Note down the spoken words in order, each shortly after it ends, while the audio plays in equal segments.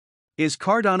Is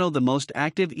Cardano the most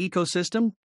active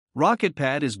ecosystem?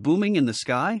 Rocketpad is booming in the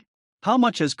sky? How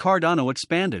much has Cardano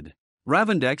expanded?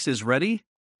 Ravendex is ready?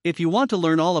 If you want to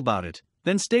learn all about it,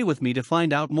 then stay with me to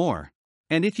find out more.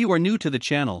 And if you are new to the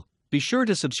channel, be sure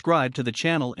to subscribe to the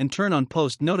channel and turn on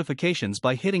post notifications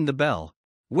by hitting the bell.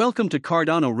 Welcome to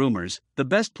Cardano Rumors, the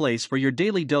best place for your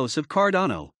daily dose of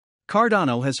Cardano.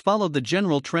 Cardano has followed the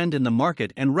general trend in the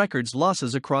market and records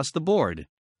losses across the board.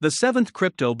 The seventh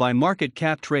crypto by market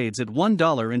cap trades at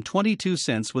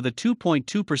 $1.22 with a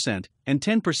 2.2% and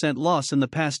 10% loss in the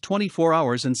past 24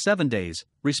 hours and 7 days,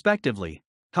 respectively.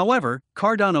 However,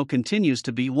 Cardano continues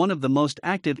to be one of the most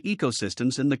active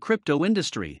ecosystems in the crypto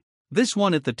industry. This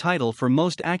won it the title for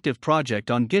most active project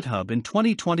on GitHub in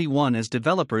 2021 as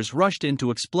developers rushed in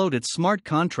to explode its smart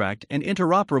contract and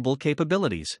interoperable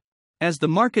capabilities. As the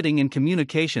Marketing and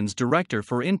Communications Director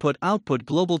for Input Output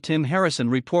Global Tim Harrison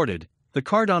reported, the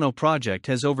Cardano project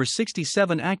has over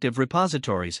 67 active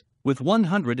repositories, with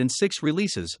 106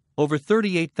 releases, over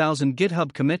 38,000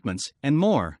 GitHub commitments, and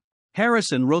more.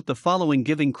 Harrison wrote the following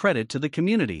giving credit to the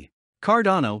community.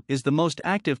 Cardano is the most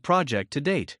active project to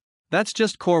date. That's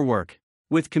just core work.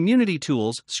 With community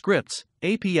tools, scripts,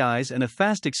 APIs and a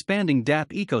fast-expanding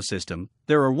dApp ecosystem,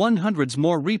 there are hundreds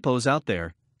more repos out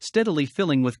there, steadily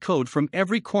filling with code from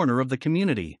every corner of the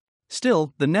community.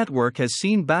 Still, the network has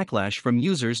seen backlash from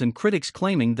users and critics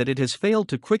claiming that it has failed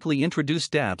to quickly introduce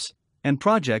dApps and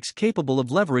projects capable of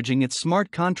leveraging its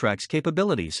smart contracts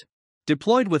capabilities.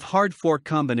 Deployed with hard fork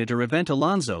combinator Event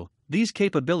Alonzo, these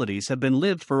capabilities have been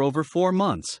lived for over 4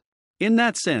 months. In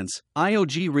that sense,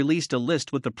 IOG released a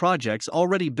list with the projects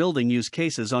already building use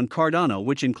cases on Cardano,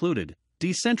 which included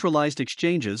decentralized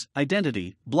exchanges,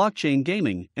 identity, blockchain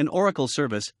gaming, an Oracle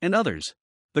service, and others.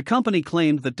 The company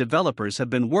claimed that developers have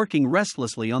been working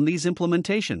restlessly on these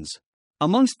implementations.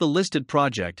 Amongst the listed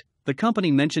project, the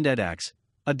company mentioned ADAX,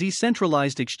 a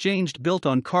decentralized exchange built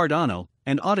on Cardano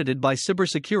and audited by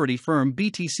cybersecurity firm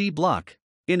BTC Block.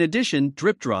 In addition,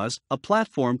 DripDraws, a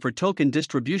platform for token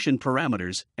distribution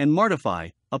parameters, and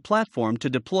Martify, a platform to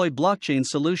deploy blockchain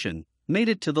solution, made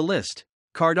it to the list.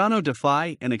 Cardano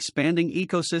DeFi, an expanding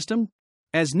ecosystem?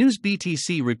 As News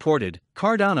BTC reported,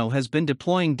 Cardano has been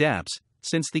deploying dApps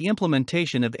since the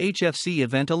implementation of HFC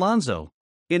Event Alonzo.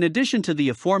 In addition to the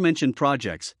aforementioned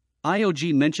projects,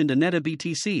 IOG mentioned ADA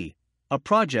BTC, a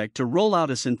project to roll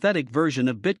out a synthetic version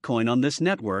of Bitcoin on this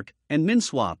network, and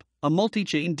MinSwap, a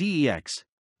multi-chain DEX.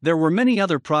 There were many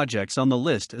other projects on the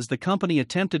list as the company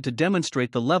attempted to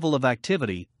demonstrate the level of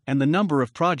activity and the number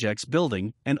of projects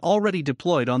building and already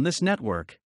deployed on this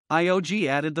network. IOG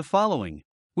added the following.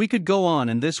 We could go on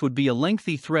and this would be a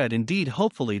lengthy thread indeed.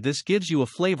 Hopefully this gives you a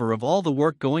flavor of all the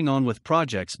work going on with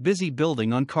projects busy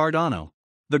building on Cardano.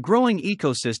 The growing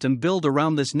ecosystem built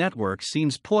around this network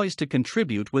seems poised to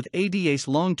contribute with ADA's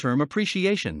long-term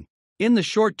appreciation. In the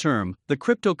short term, the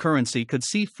cryptocurrency could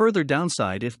see further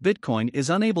downside if Bitcoin is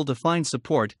unable to find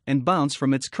support and bounce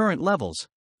from its current levels.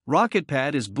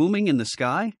 Rocketpad is booming in the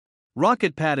sky?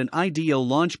 Rocketpad, an IDO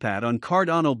launchpad on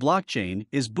Cardano blockchain,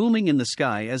 is booming in the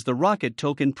sky as the Rocket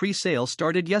token pre-sale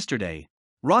started yesterday.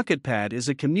 Rocketpad is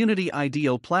a community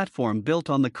IDO platform built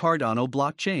on the Cardano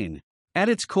blockchain. At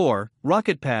its core,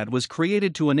 Rocketpad was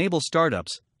created to enable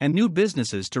startups and new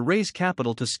businesses to raise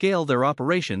capital to scale their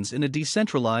operations in a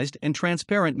decentralized and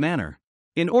transparent manner.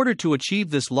 In order to achieve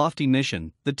this lofty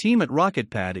mission, the team at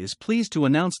Rocketpad is pleased to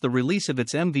announce the release of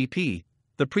its MVP.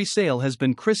 The pre-sale has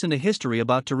been christened a history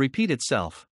about to repeat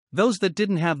itself. Those that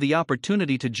didn't have the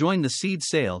opportunity to join the seed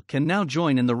sale can now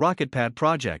join in the Rocketpad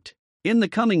project. In the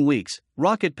coming weeks,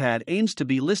 Rocketpad aims to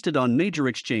be listed on major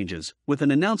exchanges, with an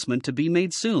announcement to be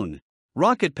made soon.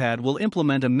 Rocketpad will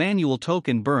implement a manual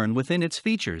token burn within its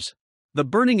features. The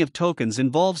burning of tokens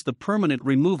involves the permanent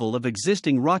removal of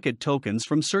existing Rocket tokens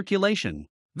from circulation.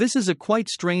 This is a quite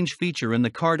strange feature in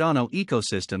the Cardano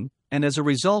ecosystem, and as a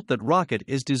result that Rocket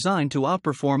is designed to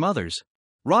outperform others.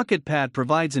 Rocketpad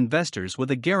provides investors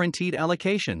with a guaranteed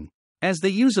allocation, as they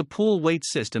use a pool weight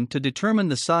system to determine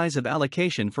the size of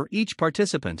allocation for each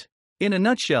participant. In a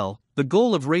nutshell, the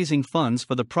goal of raising funds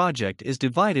for the project is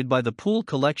divided by the pool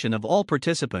collection of all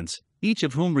participants, each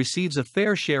of whom receives a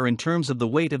fair share in terms of the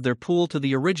weight of their pool to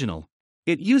the original.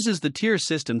 It uses the tier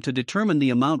system to determine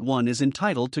the amount one is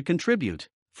entitled to contribute.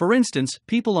 For instance,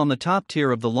 people on the top tier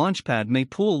of the launchpad may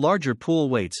pool larger pool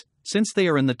weights, since they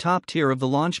are in the top tier of the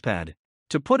launchpad.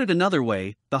 To put it another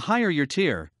way, the higher your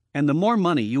tier, and the more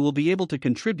money you will be able to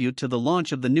contribute to the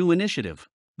launch of the new initiative.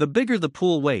 The bigger the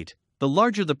pool weight, the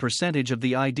larger the percentage of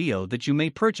the IDO that you may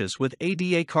purchase with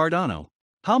ADA Cardano.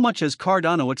 How much has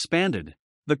Cardano expanded?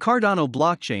 The Cardano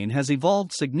blockchain has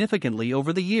evolved significantly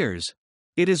over the years.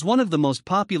 It is one of the most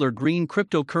popular green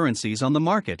cryptocurrencies on the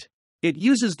market. It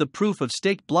uses the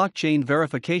proof-of-stake blockchain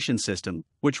verification system,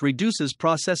 which reduces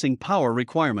processing power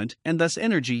requirement and thus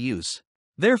energy use.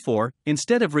 Therefore,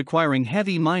 instead of requiring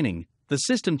heavy mining, the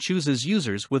system chooses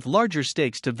users with larger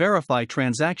stakes to verify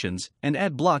transactions and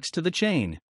add blocks to the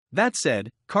chain. That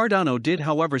said, Cardano did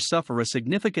however suffer a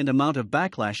significant amount of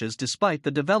backlashes despite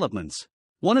the developments.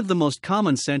 One of the most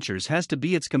common censures has to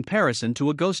be its comparison to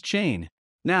a ghost chain.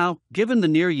 Now, given the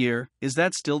near year, is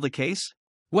that still the case?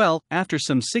 Well, after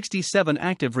some 67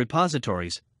 active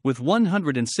repositories, with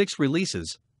 106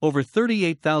 releases, over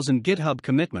 38,000 GitHub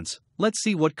commitments, let's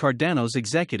see what Cardano's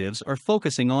executives are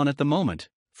focusing on at the moment.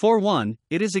 For one,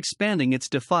 it is expanding its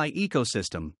DeFi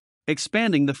ecosystem.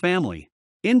 Expanding the family.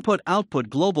 Input-Output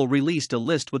Global released a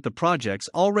list with the projects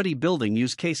already building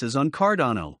use cases on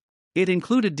Cardano. It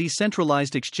included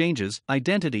decentralized exchanges,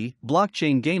 identity,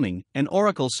 blockchain gaming, an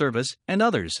Oracle service, and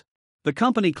others. The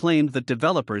company claimed that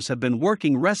developers have been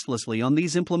working restlessly on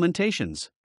these implementations.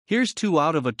 Here's 2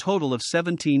 out of a total of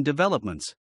 17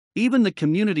 developments. Even the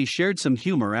community shared some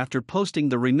humor after posting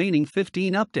the remaining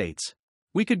 15 updates.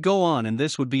 We could go on and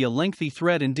this would be a lengthy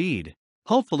thread indeed.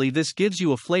 Hopefully this gives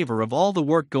you a flavor of all the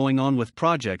work going on with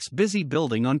projects busy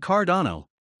building on Cardano.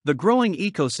 The growing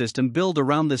ecosystem built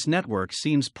around this network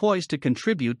seems poised to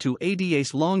contribute to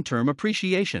ADA's long-term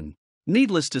appreciation.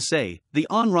 Needless to say, the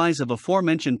on-rise of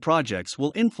aforementioned projects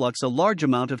will influx a large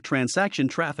amount of transaction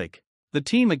traffic. The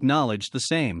team acknowledged the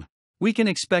same. We can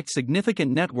expect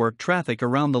significant network traffic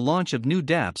around the launch of new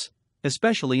dApps,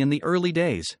 especially in the early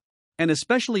days. And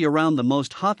especially around the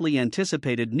most hotly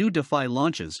anticipated new DeFi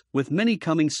launches, with many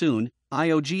coming soon,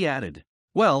 IOG added.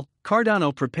 Well,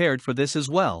 Cardano prepared for this as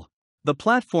well. The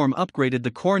platform upgraded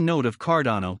the core node of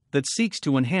Cardano that seeks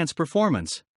to enhance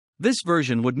performance. This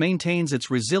version would maintain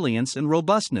its resilience and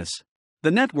robustness.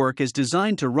 The network is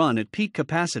designed to run at peak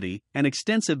capacity, and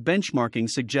extensive benchmarking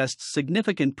suggests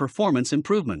significant performance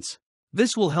improvements.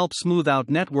 This will help smooth out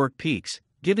network peaks,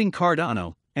 giving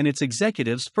Cardano and its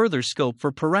executives further scope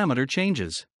for parameter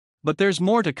changes. But there's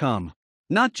more to come.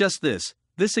 Not just this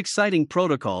exciting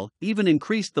protocol even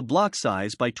increased the block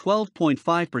size by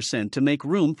 12.5% to make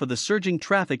room for the surging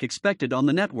traffic expected on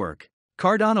the network.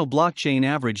 Cardano blockchain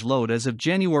average load as of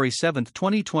January 7,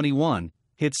 2021,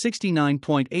 hit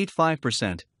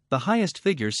 69.85%, the highest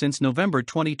figure since November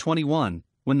 2021,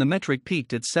 when the metric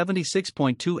peaked at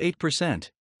 76.28%.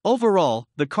 Overall,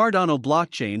 the Cardano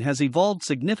blockchain has evolved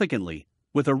significantly,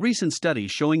 with a recent study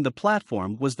showing the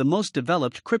platform was the most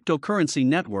developed cryptocurrency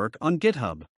network on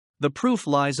GitHub. The proof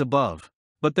lies above.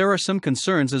 But there are some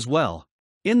concerns as well.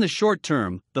 In the short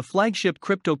term, the flagship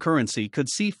cryptocurrency could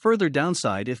see further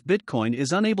downside if Bitcoin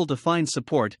is unable to find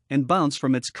support and bounce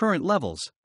from its current levels.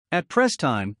 At press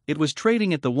time, it was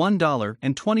trading at the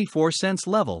 $1.24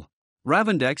 level.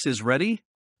 Ravendex is ready?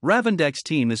 Ravendex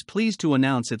team is pleased to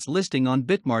announce its listing on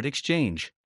Bitmart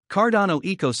exchange. Cardano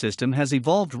ecosystem has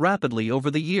evolved rapidly over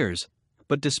the years,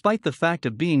 but despite the fact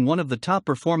of being one of the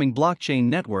top-performing blockchain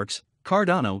networks,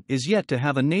 Cardano is yet to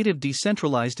have a native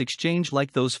decentralized exchange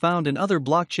like those found in other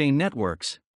blockchain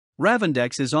networks.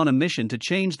 Ravendex is on a mission to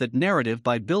change that narrative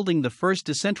by building the first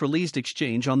decentralized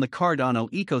exchange on the Cardano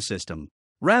ecosystem.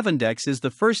 Ravendex is the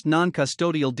first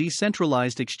non-custodial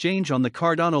decentralized exchange on the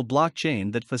Cardano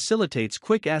blockchain that facilitates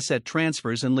quick asset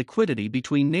transfers and liquidity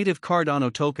between native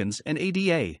Cardano tokens and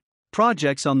ADA.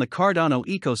 Projects on the Cardano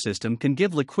ecosystem can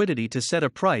give liquidity to set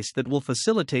a price that will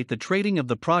facilitate the trading of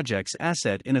the project's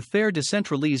asset in a fair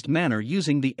decentralized manner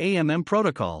using the AMM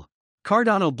protocol.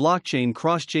 Cardano blockchain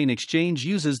cross-chain exchange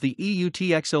uses the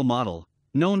EUTXO model,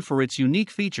 known for its unique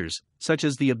features, such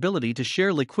as the ability to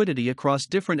share liquidity across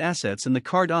different assets in the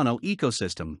Cardano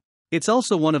ecosystem. It's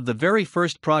also one of the very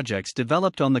first projects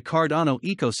developed on the Cardano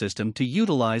ecosystem to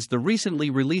utilize the recently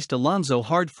released Alonzo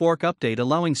hard fork update,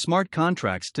 allowing smart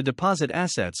contracts to deposit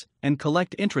assets and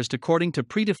collect interest according to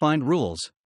predefined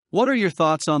rules. What are your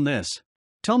thoughts on this?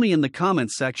 Tell me in the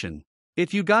comments section.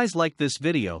 If you guys like this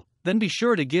video, then be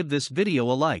sure to give this video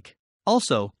a like.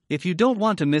 Also, if you don't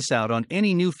want to miss out on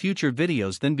any new future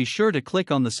videos, then be sure to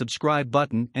click on the subscribe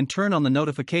button and turn on the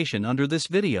notification under this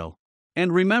video.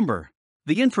 And remember,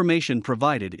 the information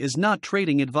provided is not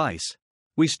trading advice.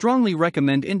 We strongly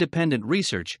recommend independent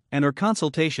research and or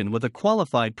consultation with a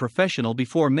qualified professional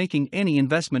before making any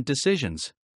investment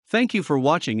decisions. Thank you for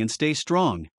watching and stay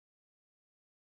strong.